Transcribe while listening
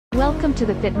Welcome to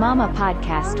the Fit Mama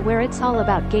podcast, where it's all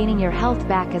about gaining your health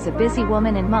back as a busy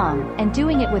woman and mom, and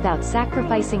doing it without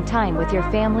sacrificing time with your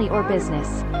family or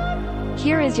business.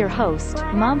 Here is your host,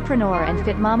 mompreneur and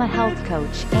Fit Mama health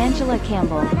coach, Angela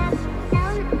Campbell.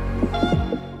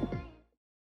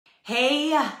 Hey,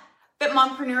 Fit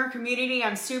Mompreneur community,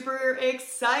 I'm super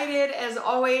excited as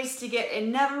always to get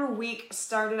another week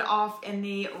started off in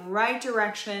the right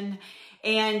direction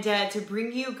and to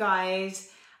bring you guys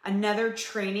another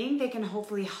training that can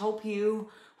hopefully help you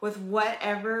with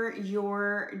whatever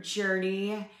your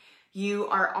journey you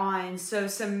are on. So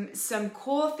some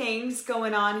cool things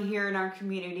going on here in our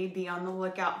community. Be on the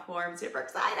lookout for. I'm super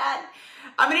excited.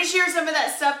 I'm going to share some of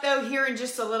that stuff though here in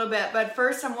just a little bit. But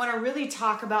first, I want to really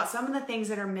talk about some of the things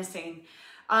that are missing.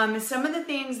 Some of the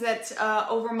things that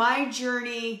over my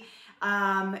journey,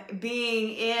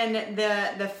 being in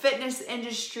the fitness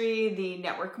industry, the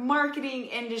network marketing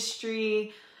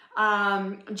industry,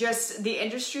 just the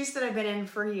industries that I've been in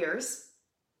for years,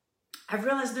 I've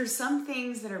realized there's some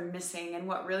things that are missing, and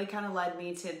what really kind of led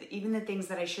me to even the things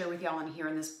that I share with y'all in here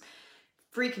in this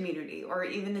free community, or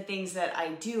even the things that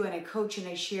I do and I coach and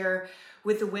I share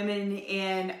with the women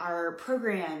in our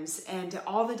programs and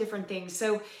all the different things.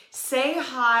 So say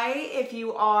hi if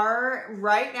you are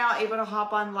right now able to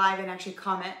hop on live and actually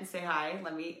comment and say hi.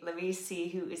 Let me see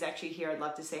who is actually here. I'd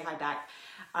love to say hi back.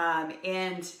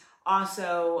 And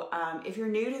also, if you're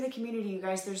new to the community, you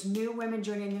guys, there's new women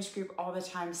joining this group all the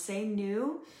time. Say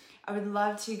new. I would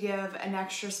love to give an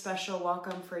extra special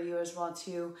welcome for you as well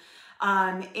too.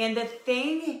 And the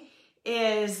thing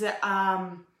is,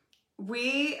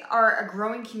 we are a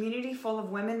growing community full of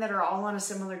women that are all on a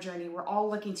similar journey. We're all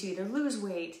looking to either lose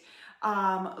weight,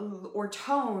 or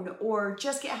tone, or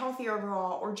just get healthier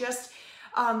overall, or just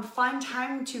find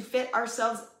time to fit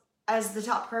ourselves as the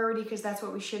top priority, because that's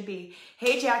what we should be.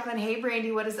 Hey Jacqueline, hey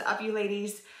Brandy, what is up you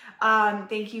ladies?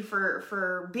 Thank you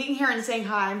for being here and saying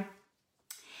hi.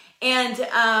 And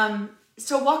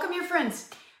so welcome your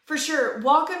friends, for sure.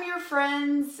 Welcome your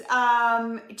friends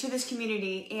to this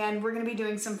community, and we're gonna be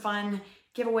doing some fun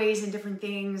giveaways and different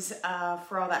things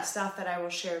for all that stuff that I will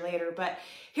share later. But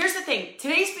here's the thing,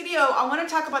 today's video, I wanna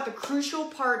talk about the crucial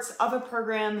parts of a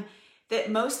program that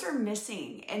most are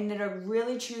missing and that are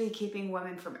really truly keeping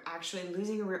women from actually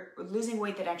losing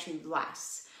weight that actually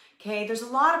lasts. Okay, there's a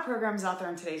lot of programs out there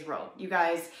in today's world. You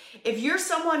guys, if you're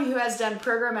someone who has done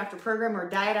program after program, or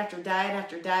diet after diet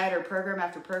after diet, or program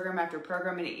after program after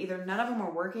program, and either none of them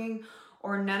are working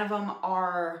or none of them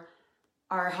are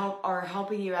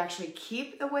helping you actually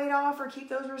keep the weight off or keep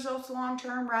those results long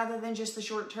term rather than just the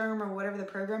short term or whatever the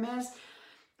program is,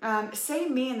 say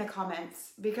me in the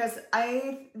comments, because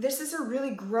this is a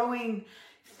really growing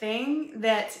thing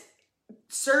that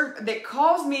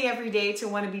calls me every day to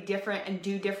want to be different and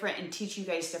do different and teach you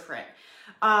guys different,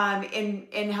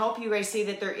 and help you guys see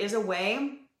that there is a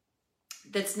way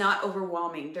that's not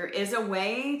overwhelming. There is a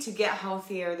way to get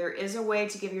healthier. There is a way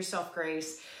to give yourself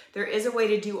grace. There is a way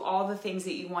to do all the things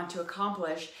that you want to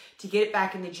accomplish to get it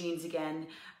back in the jeans again,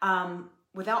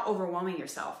 without overwhelming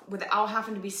yourself, without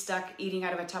having to be stuck eating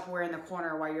out of a Tupperware in the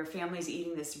corner while your family's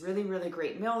eating this really, really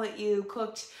great meal that you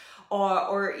cooked,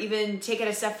 or even take it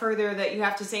a step further that you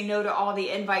have to say no to all the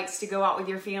invites to go out with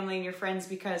your family and your friends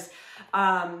because,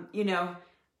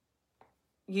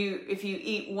 if you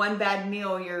eat one bad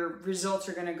meal, your results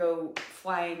are gonna go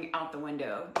flying out the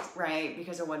window, right?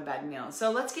 Because of one bad meal.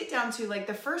 So let's get down to like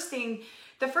the first thing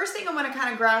I wanna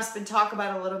kind of grasp and talk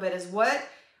about a little bit is what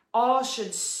all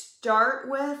should start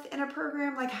with in a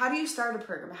program. Like, how do you start a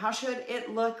program? How should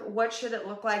it look? What should it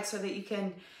look like so that you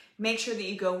can make sure that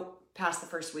you go past the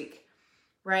first week,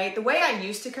 right? The way I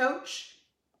used to coach,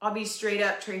 I'll be straight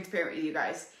up transparent with you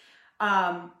guys.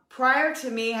 Prior to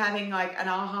me having like an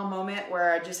aha moment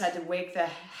where I just had to wake the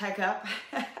heck up,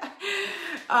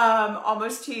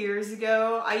 almost 2 years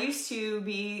ago, I used to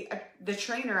be the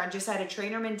trainer. I just had a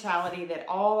trainer mentality that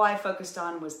all I focused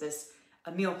on was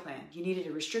a meal plan. You needed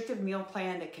a restrictive meal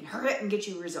plan that can hurt it and get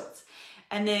you results.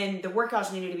 And then the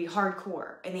workouts needed to be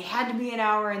hardcore, and they had to be an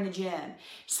hour in the gym.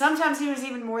 Sometimes it was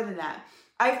even more than that.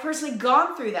 I've personally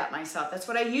gone through that myself. That's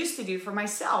what I used to do for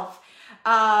myself.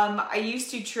 I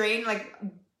used to train like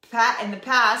in the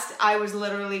past, I was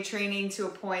literally training to a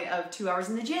point of 2 hours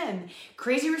in the gym,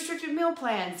 crazy restrictive meal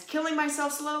plans, killing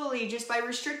myself slowly just by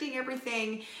restricting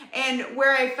everything. And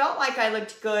where I felt like I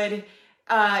looked good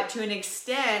to an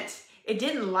extent, it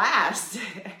didn't last.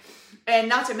 And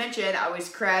not to mention, I was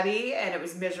crabby and it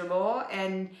was miserable,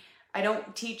 and I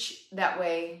don't teach that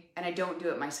way, and I don't do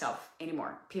it myself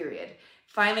anymore, period.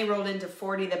 Finally rolled into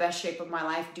 40, the best shape of my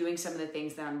life, doing some of the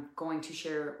things that I'm going to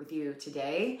share with you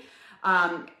today.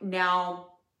 Now,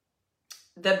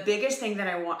 the biggest thing that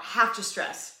I have to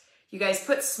stress, you guys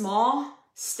put small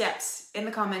steps in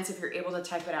the comments if you're able to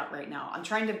type it out right now. I'm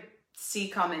trying to see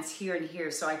comments here and here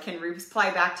so I can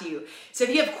reply back to you. So if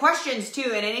you have questions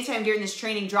too, at any time during this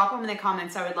training, drop them in the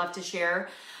comments. I would love to share.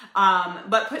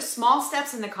 But put small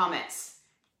steps in the comments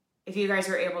if you guys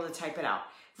are able to type it out.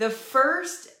 The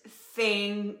first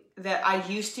thing that I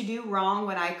used to do wrong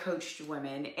when I coached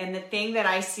women, and the thing that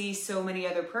I see so many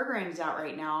other programs out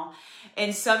right now,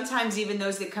 and sometimes even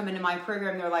those that come into my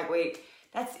program, they're like, wait,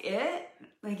 that's it?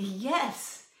 Like,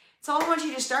 yes, it's all I want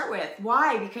you to start with.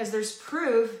 Why? Because there's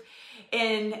proof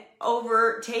in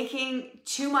overtaking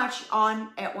too much on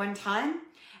at one time,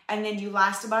 and then you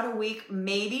last about a week,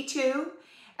 maybe two,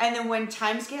 and then when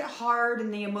times get hard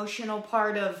and the emotional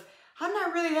part of, I'm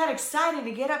not really that excited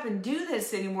to get up and do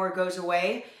this anymore goes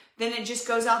away, then it just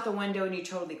goes out the window and you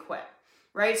totally quit,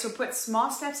 right? So put small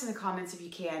steps in the comments if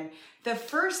you can. The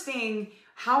first thing,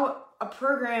 how a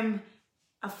program,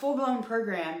 a full-blown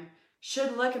program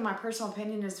should look, in my personal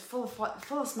opinion, is full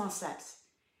of small steps.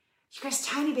 You guys,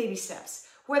 tiny baby steps.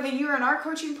 Whether you're in our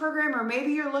coaching program or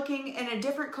maybe you're looking in a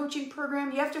different coaching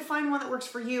program, you have to find one that works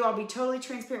for you. I'll be totally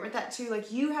transparent with that too.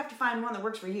 Like, you have to find one that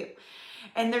works for you.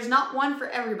 And there's not one for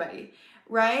everybody,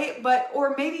 right?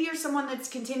 Or maybe you're someone that's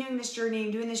continuing this journey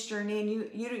and doing this journey and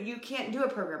you can't do a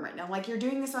program right now. Like, you're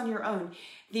doing this on your own.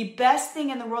 The best thing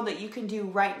in the world that you can do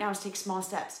right now is take small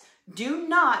steps. Do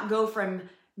not go from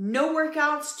no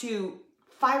workouts to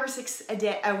 5 or 6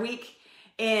 a week,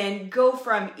 and go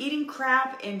from eating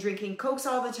crap and drinking Cokes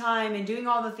all the time and doing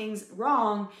all the things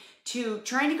wrong to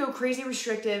trying to go crazy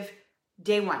restrictive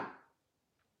day one.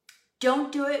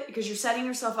 Don't do it, because you're setting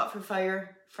yourself up for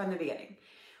failure from the beginning.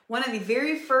 One of the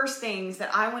very first things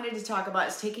that I wanted to talk about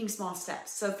is taking small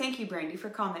steps. So thank you, Brandy,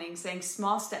 for commenting, saying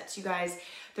small steps. You guys,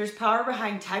 there's power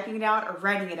behind typing it out or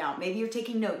writing it out. Maybe you're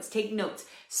taking notes. Take notes.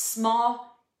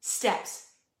 Small steps.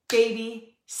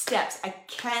 Baby steps. I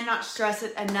cannot stress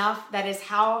it enough. That is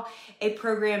how a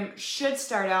program should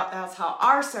start out. That's how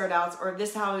ours start out, or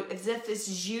as if this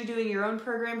is you doing your own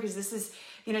program, because this is,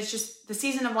 it's just the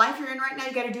season of life you're in right now.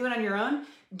 You got to do it on your own.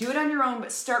 Do it on your own,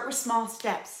 but start with small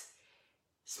steps.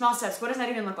 Small steps. What does that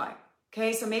even look like?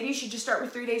 Okay, so maybe you should just start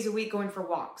with 3 days a week going for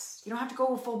walks. You don't have to go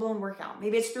a full-blown workout.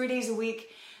 Maybe it's 3 days a week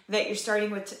that you're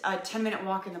starting with a 10-minute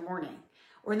walk in the morning,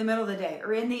 or in the middle of the day,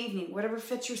 or in the evening, whatever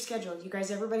fits your schedule. You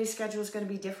guys, everybody's schedule is going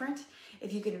to be different.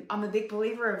 If you can, I'm a big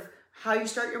believer of how you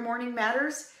start your morning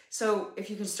matters. So if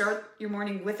you can start your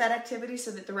morning with that activity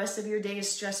so that the rest of your day is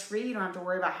stress-free, you don't have to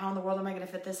worry about how in the world am I going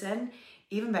to fit this in,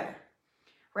 even better,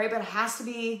 right? But it has to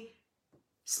be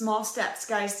small steps,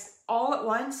 guys. All at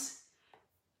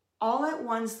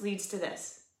once leads to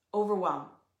this, overwhelm.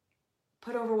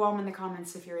 Put overwhelm in the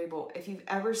comments if you're able. If you've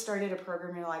ever started a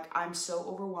program, you're like, I'm so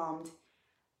overwhelmed,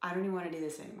 I don't even want to do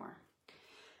this anymore.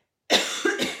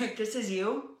 If this is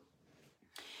you,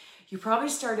 you probably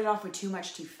started off with too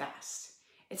much too fast.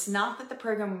 It's not that the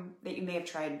program that you may have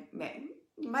tried might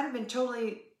have been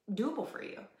totally doable for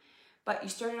you, but you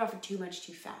started off with too much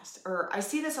too fast. Or I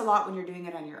see this a lot when you're doing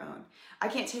it on your own. I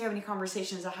can't tell you how many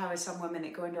conversations I have with some women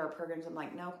that go into our programs. I'm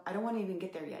like, no, I don't want to even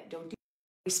get there yet. Don't do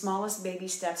the smallest baby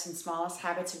steps and smallest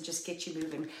habits and just get you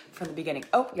moving from the beginning.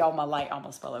 Oh, y'all, my light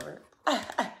almost fell over.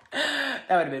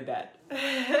 That would have been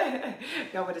bad.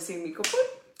 Y'all would have seen me go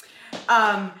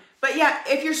boop. But yeah,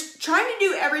 if you're trying to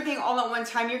do everything all at one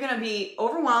time, you're going to be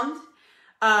overwhelmed.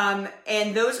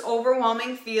 And those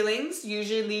overwhelming feelings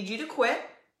usually lead you to quit.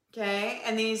 Okay.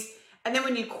 And then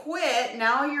when you quit,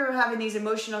 now you're having these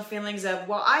emotional feelings of,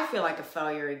 well, I feel like a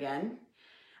failure again.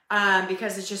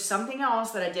 Because it's just something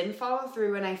else that I didn't follow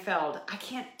through and I failed. I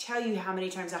can't tell you how many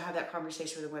times I have that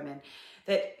conversation with women,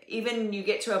 that even you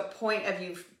get to a point of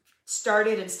you've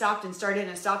started and stopped and started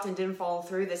and stopped and didn't follow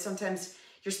through, that sometimes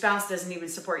your spouse doesn't even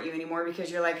support you anymore because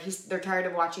you're like, they're tired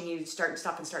of watching you start and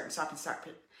stop and start and stop and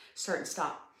start and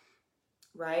stop,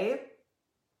 right?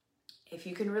 If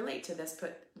you can relate to this,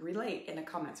 put relate in the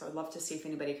comments. I would love to see if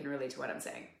anybody can relate to what I'm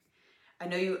saying. I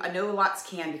know lots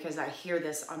can, because I hear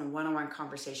this on one-on-one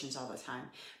conversations all the time.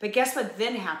 But guess what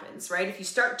then happens, right? If you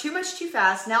start too much too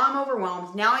fast, now I'm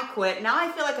overwhelmed, now I quit, now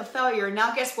I feel like a failure,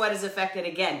 now guess what is affected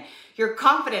again? Your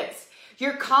confidence.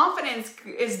 Your confidence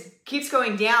keeps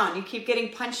going down. You keep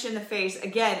getting punched in the face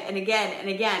again and again and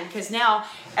again, because now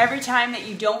every time that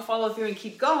you don't follow through and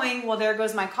keep going, well, there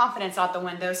goes my confidence out the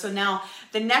window. So now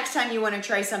the next time you want to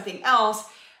try something else,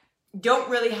 don't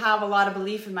really have a lot of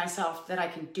belief in myself that I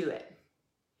can do it,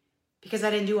 because I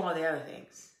didn't do all the other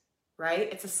things, right?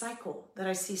 It's a cycle that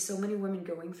I see so many women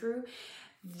going through.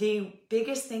 The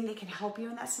biggest thing that can help you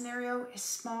in that scenario is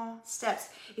small steps.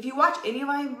 If you watch any of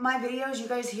my videos, you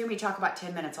guys hear me talk about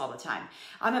 10 minutes all the time.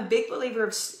 I'm a big believer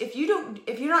of, if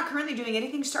you're not currently doing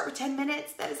anything, start with 10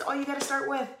 minutes. That is all you got to start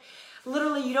with.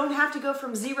 Literally, you don't have to go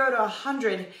from 0 to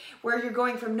 100 where you're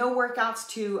going from no workouts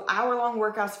to hour-long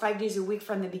workouts 5 days a week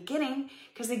from the beginning.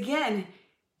 Because again,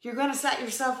 you're going to set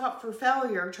yourself up for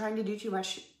failure trying to do too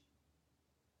much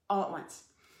all at once.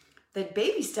 The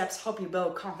baby steps help you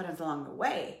build confidence along the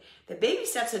way. The baby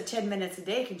steps of 10 minutes a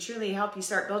day can truly help you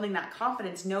start building that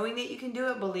confidence, knowing that you can do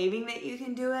it, believing that you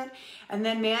can do it. And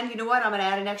then, man, you know what? I'm going to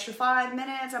add an extra 5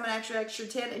 minutes. I'm going to add extra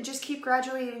 10 and just keep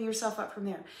graduating yourself up from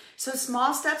there. So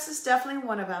small steps is definitely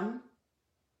one of them.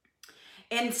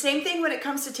 And same thing when it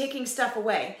comes to taking stuff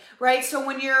away, right? So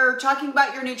when you're talking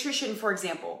about your nutrition, for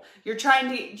example, you're trying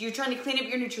to clean up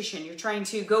your nutrition. You're trying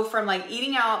to go from like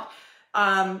eating out,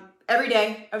 every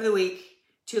day of the week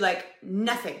to like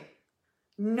nothing,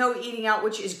 no eating out,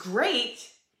 which is great.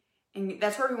 And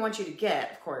that's where we want you to get,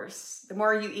 of course. The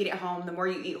more you eat at home, the more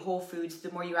you eat whole foods,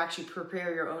 the more you actually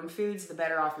prepare your own foods, the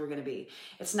better off you're going to be.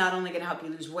 It's not only going to help you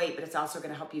lose weight, but it's also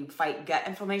going to help you fight gut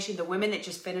inflammation. The women that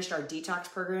just finished our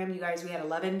detox program, you guys, we had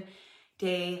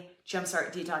 11-day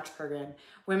Jumpstart detox program.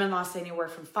 Women lost anywhere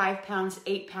from 5 pounds,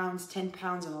 8 pounds, 10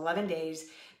 pounds in 11 days.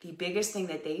 The biggest thing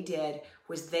that they did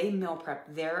was they meal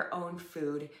prepped their own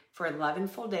food for 11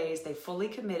 full days. They fully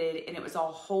committed, and it was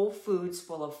all whole foods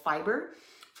full of fiber,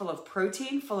 full of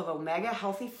protein, full of omega,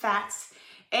 healthy fats,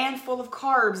 and full of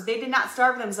carbs. They did not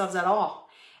starve themselves at all.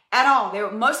 At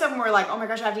all. Most of them were like, oh my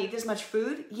gosh, I have to eat this much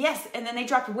food. Yes, and then they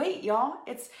dropped weight, y'all.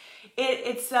 It's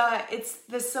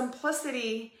the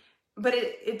simplicity, but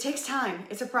it takes time.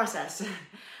 It's a process.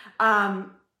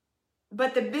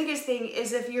 But the biggest thing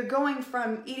is if you're going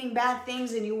from eating bad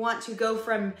things and you want to go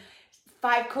from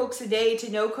 5 Cokes a day to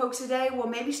no Cokes a day, well,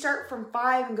 maybe start from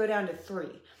 5 and go down to 3.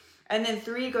 And then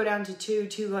 3 go down to 2,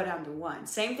 2 go down to 1.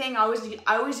 Same thing, I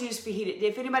always use fajita.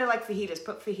 If anybody likes fajitas,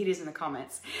 put fajitas in the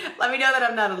comments. Let me know that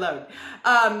I'm not alone.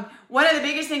 One of the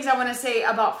biggest things I want to say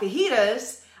about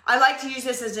fajitas, I like to use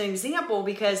this as an example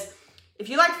because if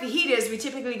you like fajitas, we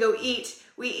typically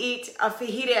we eat a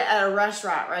fajita at a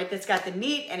restaurant, right? That's got the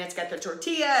meat and it's got the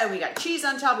tortilla and we got cheese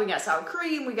on top. We got sour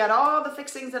cream. We got all the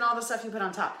fixings and all the stuff you put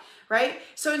on top, right?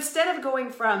 So instead of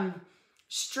going from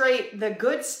straight the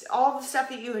goods, all the stuff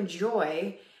that you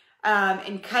enjoy,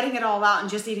 and cutting it all out and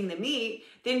just eating the meat,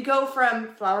 then go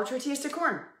from flour tortillas to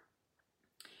corn.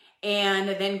 And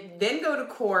then go to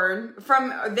corn,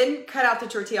 then cut out the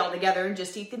tortilla altogether and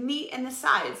just eat the meat and the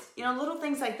sides. You know, little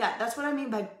things like that. That's what I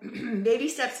mean by baby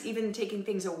steps, even taking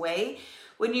things away.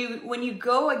 When you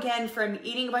go again from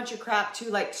eating a bunch of crap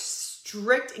to like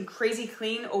strict and crazy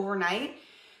clean overnight,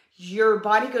 your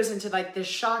body goes into like this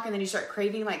shock and then you start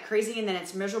craving like crazy and then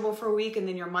it's miserable for a week and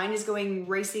then your mind is going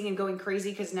racing and going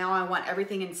crazy because now I want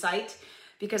everything in sight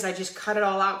because I just cut it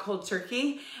all out cold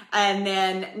turkey. And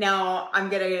then now I'm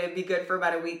going to be good for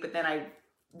about a week, but then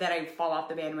I fall off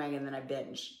the bandwagon and then I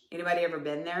binge. Anybody ever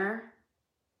been there?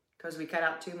 Because we cut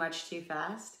out too much too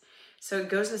fast. So it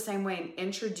goes the same way.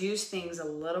 Introduce things a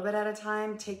little bit at a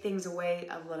time. Take things away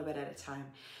a little bit at a time.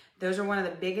 Those are one of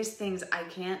the biggest things I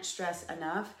can't stress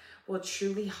enough. Will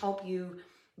truly help you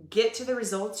get to the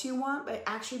results you want, but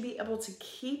actually be able to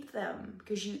keep them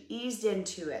because you eased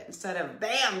into it instead of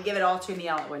bam, give it all to me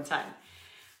all at one time,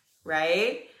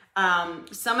 right?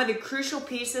 Some of the crucial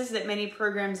pieces that many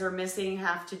programs are missing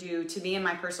have to do, to me in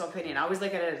my personal opinion, I always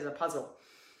look at it as a puzzle.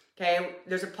 Okay,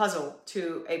 there's a puzzle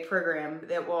to a program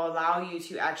that will allow you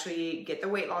to actually get the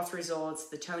weight loss results,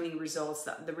 the toning results,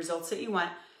 the results that you want.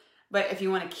 But if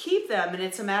you want to keep them, and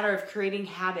it's a matter of creating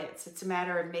habits, it's a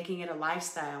matter of making it a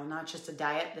lifestyle, not just a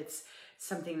diet that's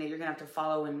something that you're going to have to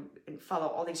follow and follow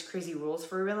all these crazy rules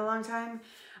for a really long time.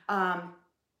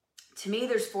 To me,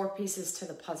 there's 4 pieces to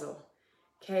the puzzle.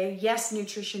 Okay, yes,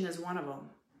 nutrition is one of them.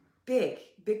 Big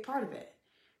part of it.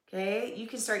 Okay, you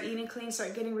can start eating clean,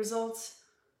 start getting results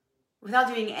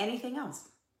without doing anything else.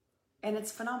 And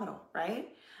it's phenomenal, right?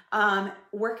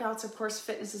 Workouts, of course,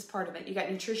 fitness is part of it. You got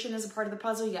nutrition as a part of the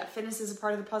puzzle. You got fitness as a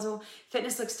part of the puzzle.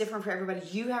 Fitness looks different for everybody.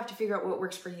 You have to figure out what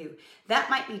works for you. That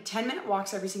might be 10-minute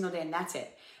walks every single day, and that's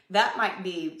it. That might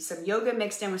be some yoga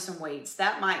mixed in with some weights.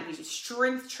 That might be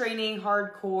strength training,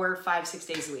 hardcore, 5-6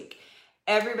 days a week.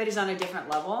 Everybody's on a different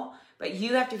level, but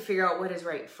you have to figure out what is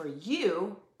right for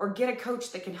you or get a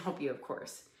coach that can help you, of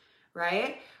course,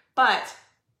 right? But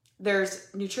there's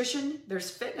nutrition,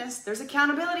 there's fitness, there's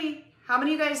accountability. How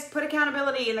many of you guys put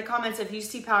accountability in the comments if you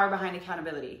see power behind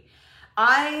accountability?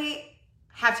 I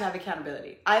have to have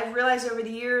accountability. I've realized over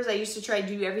the years, I used to try to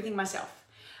do everything myself.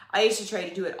 I used to try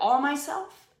to do it all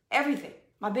myself, everything.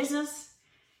 My business,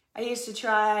 I used to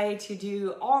try to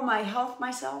do all my health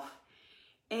myself.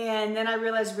 And then I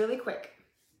realized really quick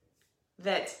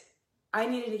that I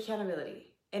needed accountability,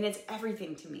 and it's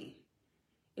everything to me.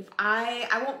 If I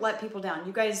won't let people down.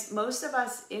 You guys, most of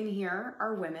us in here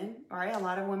are women, all right? A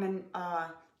lot of women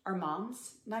are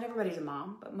moms. Not everybody's a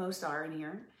mom, but most are in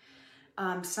here.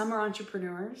 Some are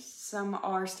entrepreneurs, some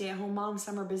are stay-at-home moms,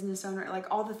 some are business owners, like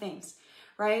all the things,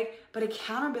 right? But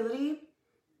accountability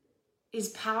is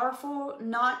powerful,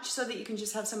 not so that you can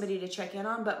just have somebody to check in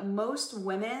on, but most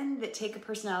women that take a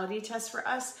personality test for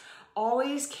us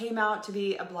always came out to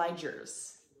be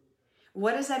obligers.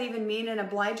 What does that even mean? An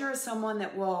obliger is someone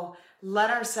that will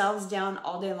let ourselves down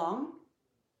all day long,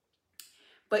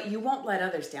 but you won't let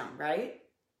others down, right?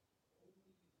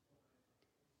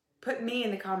 Put me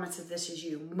in the comments if this is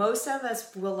you. Most of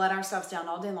us will let ourselves down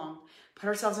all day long, put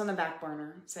ourselves on the back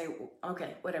burner, say,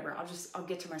 okay, whatever, I'll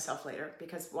get to myself later.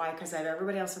 Because why? Because I have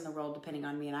everybody else in the world depending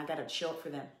on me, and I got to show up for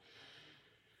them.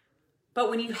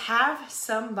 But when you have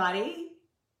somebody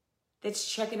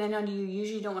that's checking in on you, you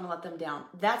usually don't want to let them down.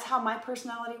 That's how my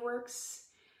personality works.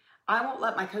 I won't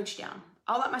let my coach down.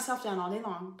 I'll let myself down all day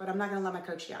long, but I'm not going to let my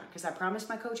coach down, because I promised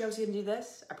my coach I was going to do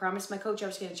this. I promised my coach I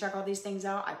was going to check all these things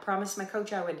out. I promised my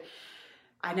coach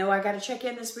I know I got to check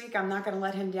in this week. I'm not going to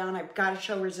let him down. I've got to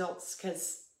show results,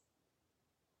 because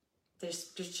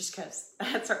just because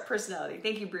that's our personality.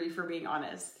 Thank you, Bree, for being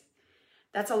honest.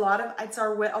 That's a lot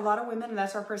of women, and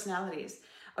that's our personalities.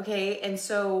 Okay. And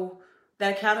so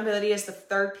that accountability is the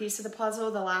third piece of the puzzle.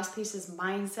 The last piece is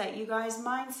mindset, you guys.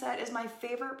 Mindset is my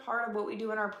favorite part of what we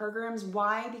do in our programs.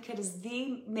 Why? Because it's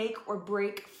the make or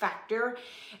break factor.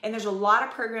 And there's a lot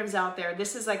of programs out there.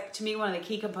 This is, like, to me, one of the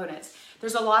key components.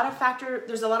 There's a lot of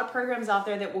programs out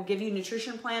there that will give you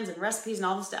nutrition plans and recipes and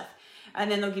all the stuff.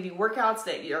 And then they'll give you workouts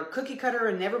that you're cookie cutter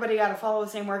and everybody got to follow the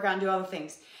same workout and do all the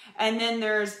things. And then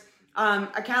there's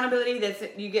accountability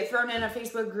that you get thrown in a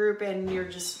Facebook group, and you're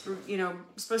just,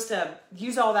 supposed to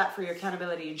use all that for your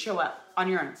accountability and show up on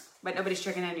your own, but nobody's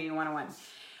checking in on you one-on-one.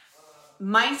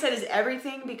 Mindset is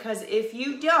everything, because if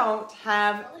you don't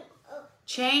have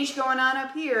change going on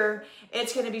up here,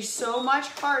 it's going to be so much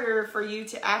harder for you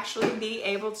to actually be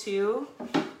able to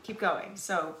keep going.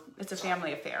 So it's a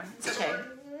family affair. It's okay.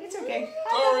 It's okay.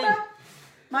 Sorry.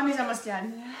 Mommy's almost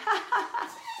done.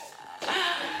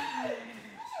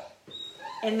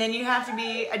 And then you have to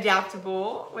be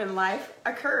adaptable when life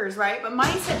occurs, right? But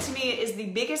mindset, to me, is the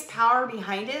biggest power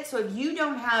behind it. So if you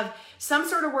don't have some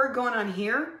sort of work going on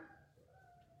here,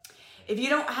 if you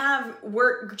don't have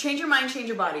work, change your mind, change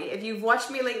your body. If you've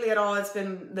watched me lately at all, to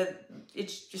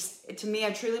me,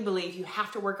 I truly believe you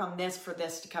have to work on this for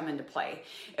this to come into play.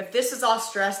 If this is all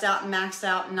stressed out and maxed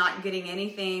out and not getting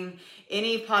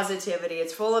any positivity,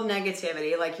 it's full of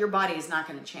negativity, like, your body is not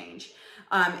going to change.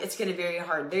 It's going to be very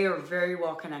hard. They are very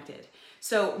well connected.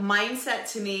 So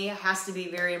mindset, to me, has to be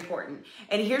very important.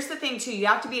 And here's the thing too, you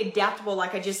have to be adaptable,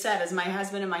 like I just said, as my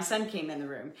husband and my son came in the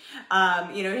room.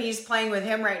 He's playing with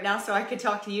him right now, so I could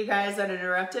talk to you guys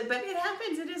uninterrupted, but it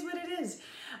happens. It is what it is.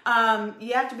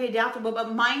 You have to be adaptable, but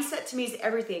mindset, to me, is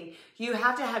everything. You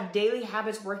have to have daily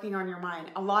habits working on your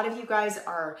mind. A lot of you guys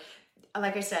are,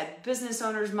 like I said, business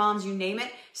owners, moms, you name it.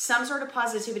 Some sort of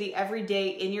positivity every day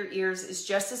in your ears is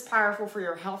just as powerful for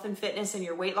your health and fitness and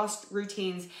your weight loss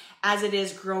routines as it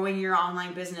is growing your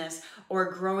online business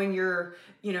or growing your,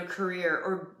 career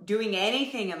or doing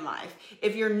anything in life.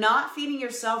 If you're not feeding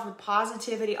yourself with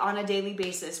positivity on a daily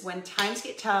basis, when times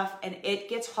get tough and it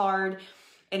gets hard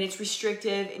and it's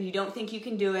restrictive and you don't think you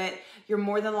can do it, you're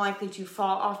more than likely to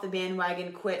fall off the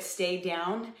bandwagon, quit, stay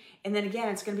down. And then again,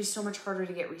 it's going to be so much harder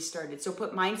to get restarted. So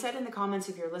put mindset in the comments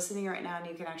if you're listening right now and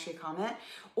you can actually comment.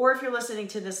 Or if you're listening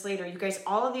to this later, you guys,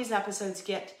 all of these episodes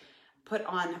get put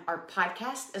on our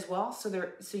podcast as well.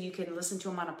 So you can listen to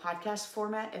them on a podcast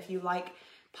format. If you like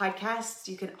podcasts,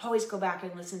 you can always go back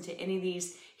and listen to any of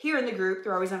these here in the group.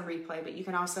 They're always on replay, but you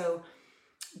can also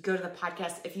go to the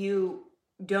podcast. If you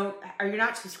you're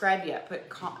not subscribed yet, put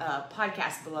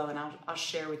podcast below and I'll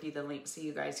share with you the link so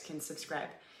you guys can subscribe.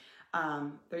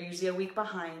 They're usually a week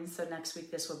behind, so next week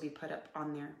this will be put up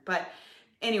on there. But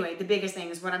anyway, the biggest thing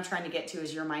is what I'm trying to get to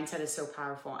is your mindset is so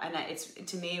powerful. And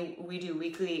to me, we do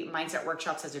weekly mindset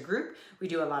workshops as a group. We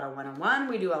do a lot of one-on-one.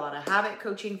 We do a lot of habit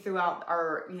coaching throughout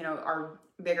our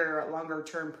bigger, longer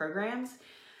term programs.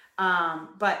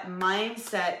 But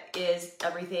mindset is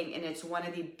everything, and it's one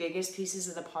of the biggest pieces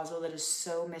of the puzzle that is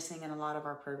so missing in a lot of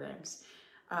our programs.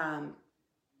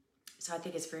 So I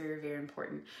think it's very, very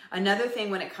important. Another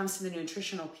thing when it comes to the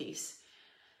nutritional piece,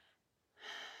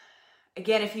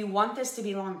 again, if you want this to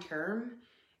be long-term,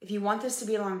 if you want this to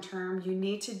be long-term, you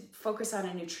need to focus on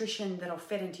a nutrition that'll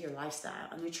fit into your lifestyle,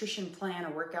 a nutrition plan, a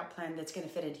workout plan that's going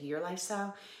to fit into your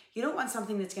lifestyle. You don't want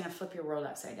something that's going to flip your world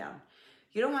upside down.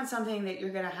 You don't want something that you're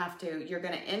going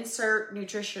to insert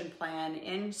nutrition plan,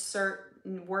 insert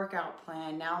workout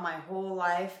plan. Now my whole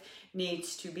life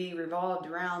needs to be revolved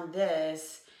around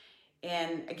this.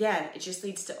 And again, it just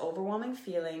leads to overwhelming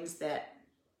feelings that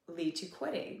lead to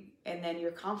quitting. And then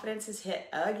your confidence is hit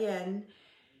again.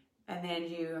 And then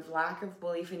you have lack of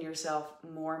belief in yourself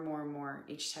more and more and more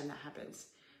each time that happens.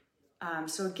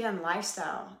 So again,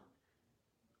 lifestyle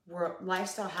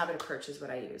habit approach is what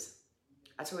I use.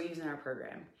 That's what we use in our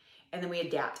program. And then we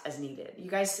adapt as needed. You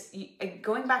guys,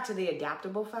 going back to the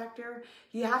adaptable factor,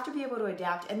 you have to be able to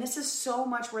adapt. And this is so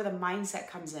much where the mindset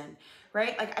comes in,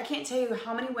 right? Like I can't tell you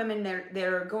how many women that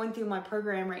are going through my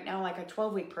program right now, like a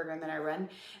 12-week program that I run,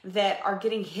 that are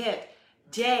getting hit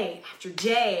day after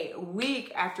day,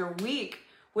 week after week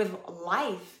with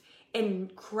life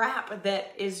and crap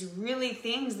that is really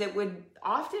things that would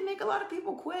often make a lot of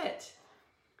people quit.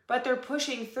 But they're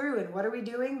pushing through. And what are we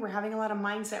doing? We're having a lot of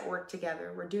mindset work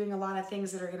together. We're doing a lot of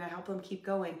things that are going to help them keep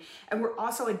going. And we're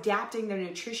also adapting their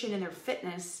nutrition and their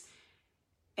fitness.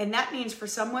 And that means for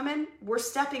some women, we're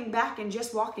stepping back and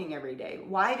just walking every day.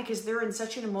 Why? Because they're in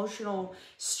such an emotional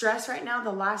stress right now.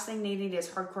 The last thing they need is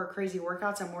hardcore, crazy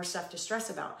workouts and more stuff to stress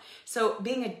about. So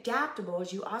being adaptable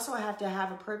is you also have to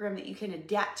have a program that you can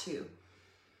adapt to.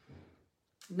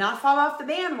 Not fall off the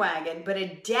bandwagon, but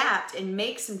adapt and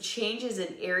make some changes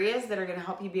in areas that are going to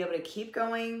help you be able to keep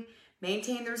going,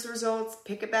 maintain those results,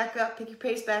 pick it back up, pick your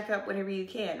pace back up whenever you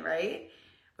can, right?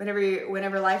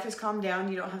 Whenever life has calmed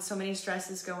down, you don't have so many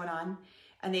stresses going on,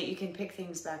 and that you can pick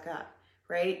things back up,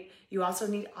 right? You also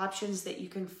need options that you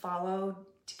can follow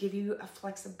to give you a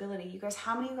flexibility. You guys,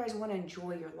 how many of you guys want to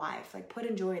enjoy your life? Like put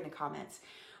enjoy in the comments.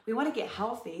 We want to get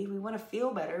healthy. We want to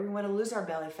feel better. We want to lose our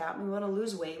belly fat. We want to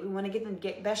lose weight. We want to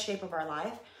get best shape of our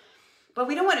life. But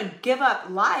we don't want to give up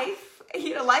life.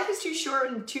 You know, life is too short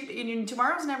and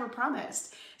tomorrow's never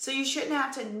promised. So you shouldn't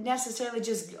have to necessarily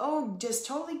just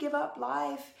totally give up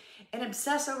life and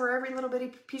obsess over every little bitty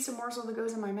piece of morsel that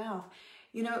goes in my mouth.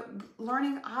 You know,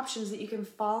 learning options that you can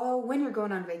follow when you're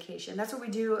going on vacation. That's what we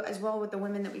do as well with the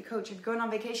women that we coach. If you're going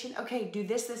on vacation, okay, do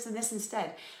this, this, and this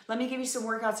instead. Let me give you some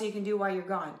workouts that you can do while you're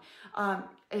gone.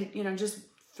 You know, just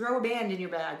throw a band in your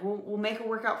bag. We'll make a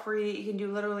workout for you that you can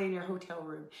do literally in your hotel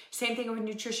room. Same thing with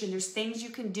nutrition. There's things you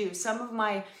can do. Some of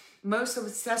my most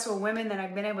successful women that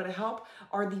I've been able to help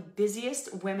are the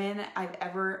busiest women I've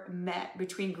ever met,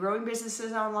 between growing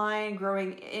businesses online,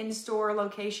 growing in-store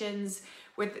locations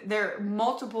with their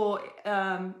multiple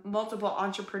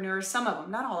entrepreneurs, some of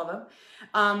them, not all of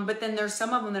them. But then there's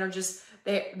some of them that are just,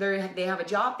 they have a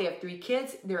job, they have 3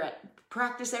 kids, they're at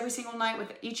practice every single night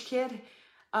with each kid,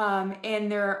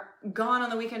 and they're gone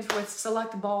on the weekends with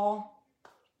select ball.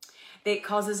 That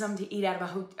causes them to eat out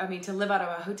of to live out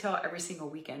of a hotel every single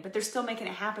weekend. But they're still making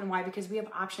it happen. Why? Because we have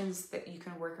options that you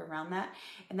can work around that.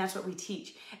 And that's what we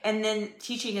teach. And then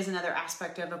teaching is another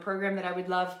aspect of a program that I would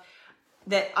love,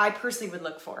 that I personally would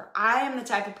look for. I am the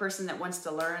type of person that wants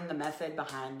to learn the method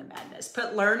behind the madness.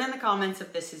 Put learn in the comments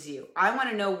if this is you. I want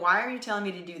to know, why are you telling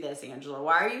me to do this, Angela?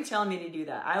 Why are you telling me to do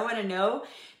that? I want to know.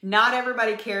 Not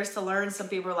everybody cares to learn. Some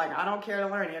people are like, I don't care to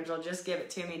learn, Angela. Just give it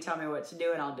to me and tell me what to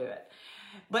do and I'll do it.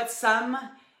 But some,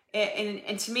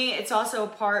 and to me, it's also a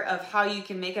part of how you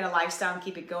can make it a lifestyle and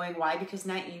keep it going. Why? Because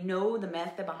now you know the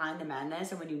method behind the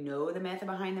madness. And when you know the method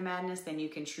behind the madness, then you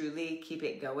can truly keep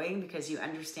it going because you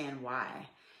understand why.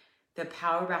 The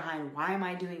power behind, why am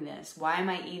I doing this? Why am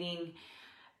I eating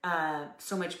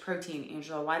so much protein,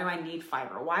 Angela? Why do I need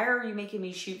fiber? Why are you making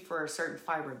me shoot for a certain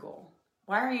fiber goal?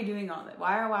 Why are you doing all that?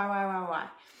 Why?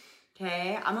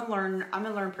 Okay, I'm a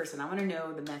learn person. I want to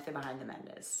know the method behind the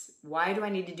madness. Why do I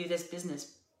need to do this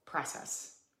business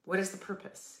process? What is the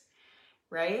purpose?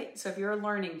 Right? So if you're a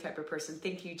learning type of person,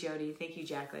 thank you, Jody. Thank you,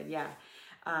 Jacqueline. Yeah.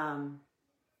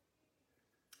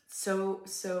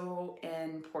 So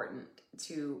important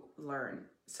to learn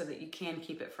so that you can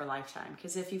keep it for a lifetime.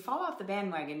 Because if you fall off the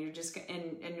bandwagon, you're just,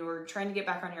 and you're trying to get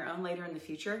back on your own later in the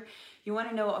future, you want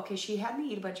to know, okay, she had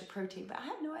me eat a bunch of protein, but I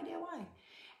have no idea why.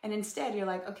 And instead you're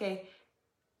like, okay,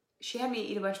 she had me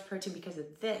eat a bunch of protein because of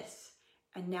this.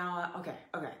 And now, okay,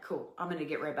 cool. I'm going to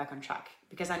get right back on track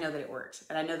because I know that it worked.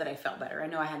 And I know that I felt better. I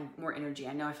know I had more energy.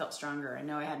 I know I felt stronger. I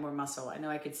know I had more muscle. I know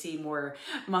I could see more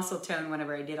muscle tone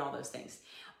whenever I did all those things.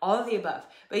 All of the above.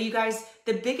 But you guys,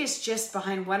 the biggest gist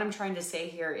behind what I'm trying to say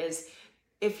here is,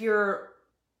 if you're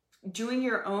doing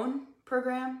your own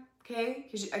program, okay,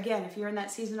 because again, if you're in that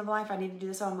season of life, I need to do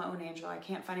this on my own, Angela. I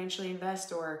can't financially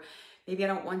invest, or Maybe I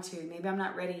don't want to. Maybe I'm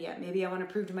not ready yet. Maybe I want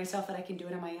to prove to myself that I can do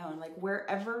it on my own. Like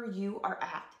wherever you are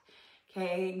at,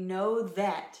 okay, know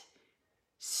that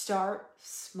start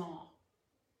small.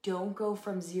 Don't go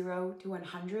from 0 to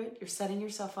 100. You're setting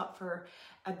yourself up for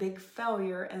a big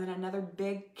failure and then another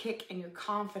big kick in your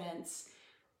confidence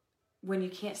when you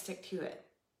can't stick to it.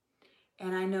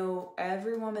 And I know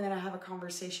every woman that I have a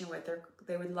conversation with,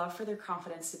 they would love for their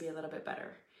confidence to be a little bit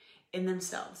better in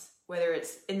themselves, whether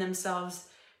it's in themselves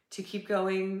to keep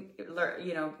going,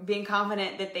 you know, being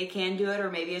confident that they can do it,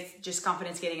 or maybe it's just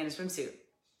confidence getting in a swimsuit.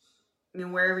 I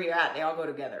mean, wherever you're at, they all go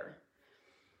together.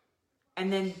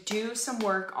 And then do some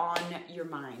work on your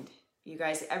mind. You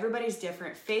guys, everybody's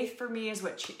different. Faith for me is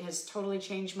what has totally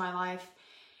changed my life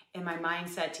and my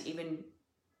mindset to even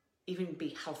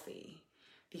be healthy,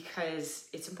 because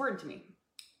it's important to me.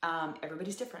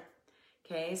 Everybody's different.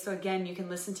 Okay, so again, you can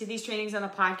listen to these trainings on the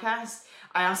podcast.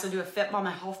 I also do a Fit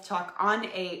Mama Health Talk on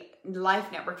a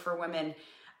Life Network for Women.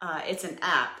 It's an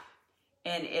app,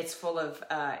 and it's full of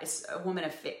it's a women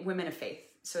of faith.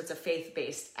 So it's a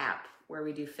faith-based app where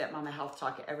we do Fit Mama Health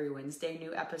Talk every Wednesday,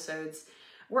 new episodes.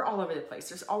 We're all over the place.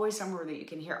 There's always somewhere that you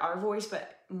can hear our voice,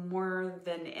 but more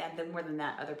than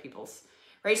that, other people's.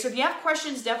 Right? So if you have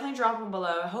questions, definitely drop them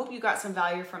below. I hope you got some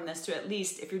value from this, to at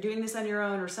least, if you're doing this on your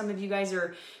own, or some of you guys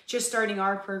are just starting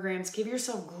our programs, give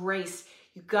yourself grace.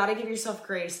 You got to give yourself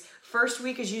grace. First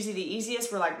week is usually the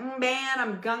easiest. We're like, man,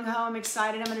 I'm gung-ho, I'm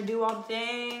excited, I'm going to do all the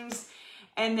things.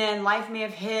 And then life may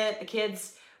have hit. The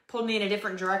kids pulled me in a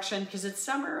different direction because it's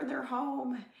summer and they're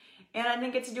home. And I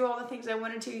didn't get to do all the things I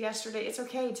wanted to yesterday. It's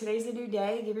okay. Today's a new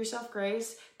day. Give yourself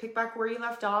grace. Pick back where you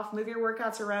left off. Move your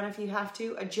workouts around if you have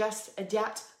to. Adjust,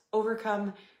 adapt,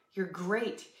 overcome. You're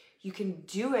great. You can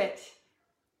do it.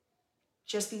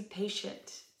 Just be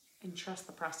patient and trust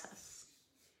the process.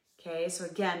 Okay, so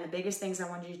again, the biggest things I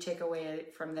want you to take away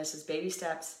from this is baby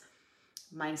steps.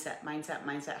 Mindset.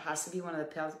 Mindset has to be one of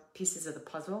the pieces of the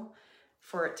puzzle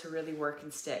for it to really work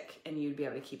and stick, and you'd be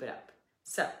able to keep it up.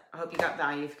 So I hope you got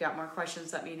value. If you got more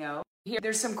questions, let me know. Here,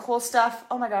 there's some cool stuff.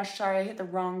 Oh my gosh, sorry, I hit the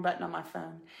wrong button on my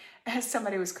phone.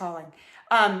 Somebody was calling.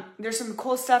 There's some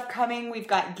cool stuff coming. We've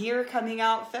got gear coming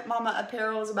out. Fit Mama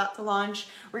Apparel is about to launch.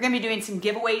 We're going to be doing some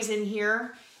giveaways in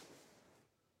here.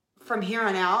 From here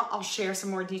on out, I'll share some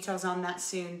more details on that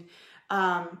soon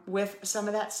with some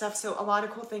of that stuff. So a lot of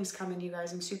cool things coming, you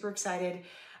guys. I'm super excited.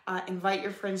 Invite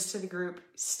your friends to the group.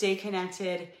 Stay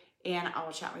connected. And I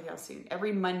will chat with y'all soon.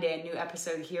 Every Monday, a new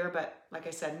episode here. But like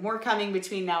I said, more coming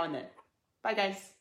between now and then. Bye, guys.